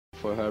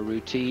for her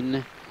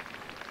routine.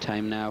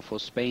 Time now for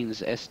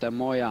Spain's Esther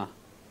Moya.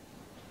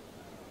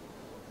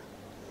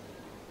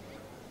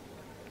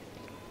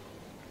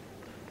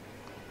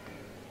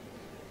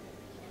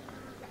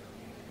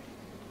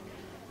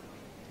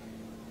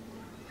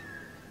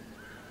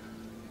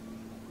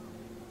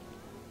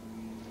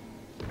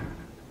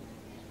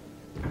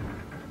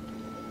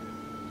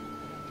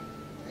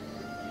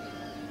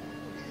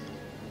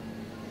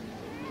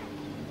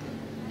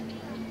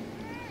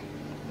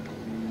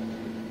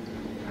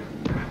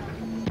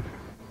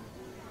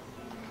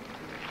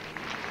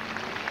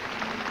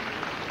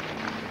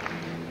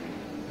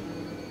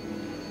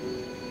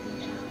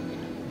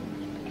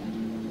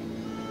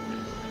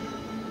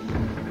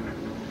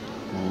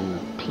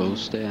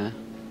 Close there.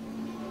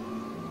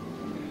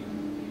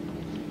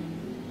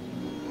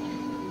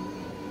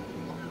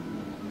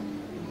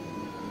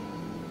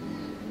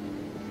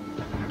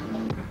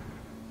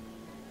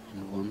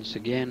 And once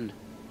again.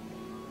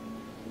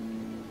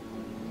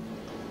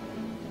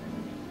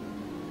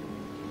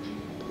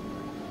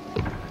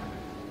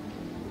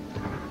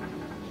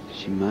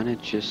 She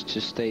manages to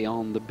stay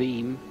on the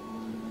beam,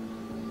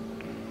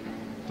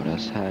 but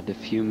has had a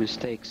few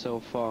mistakes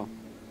so far.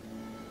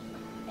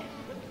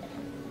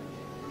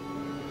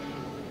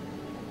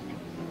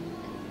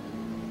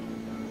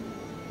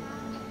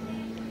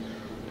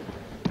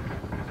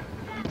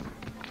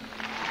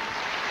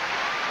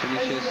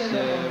 Finishes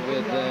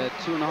with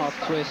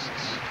 2.5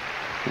 twists,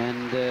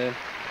 and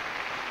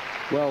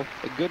well,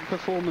 a good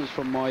performance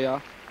from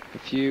Moya. A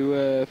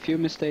few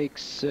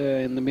mistakes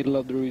in the middle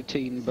of the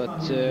routine,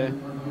 but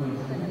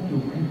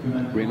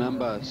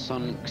remember,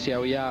 Sun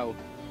Xiaoyao,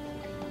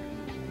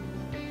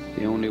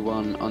 the only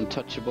one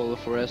untouchable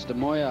for Esther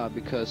Moya,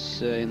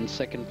 because in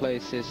second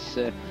place is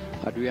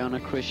Adriana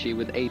Crisci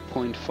with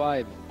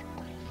 8.5.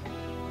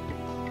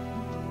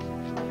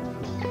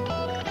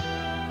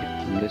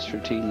 This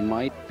routine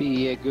might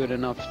be good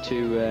enough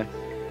to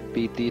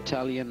beat the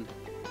Italian.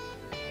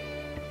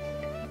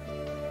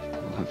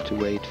 We'll have to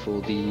wait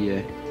for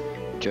the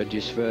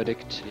judges'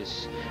 verdict.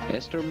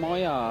 Esther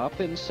Moya up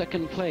in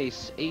second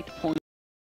place, 8.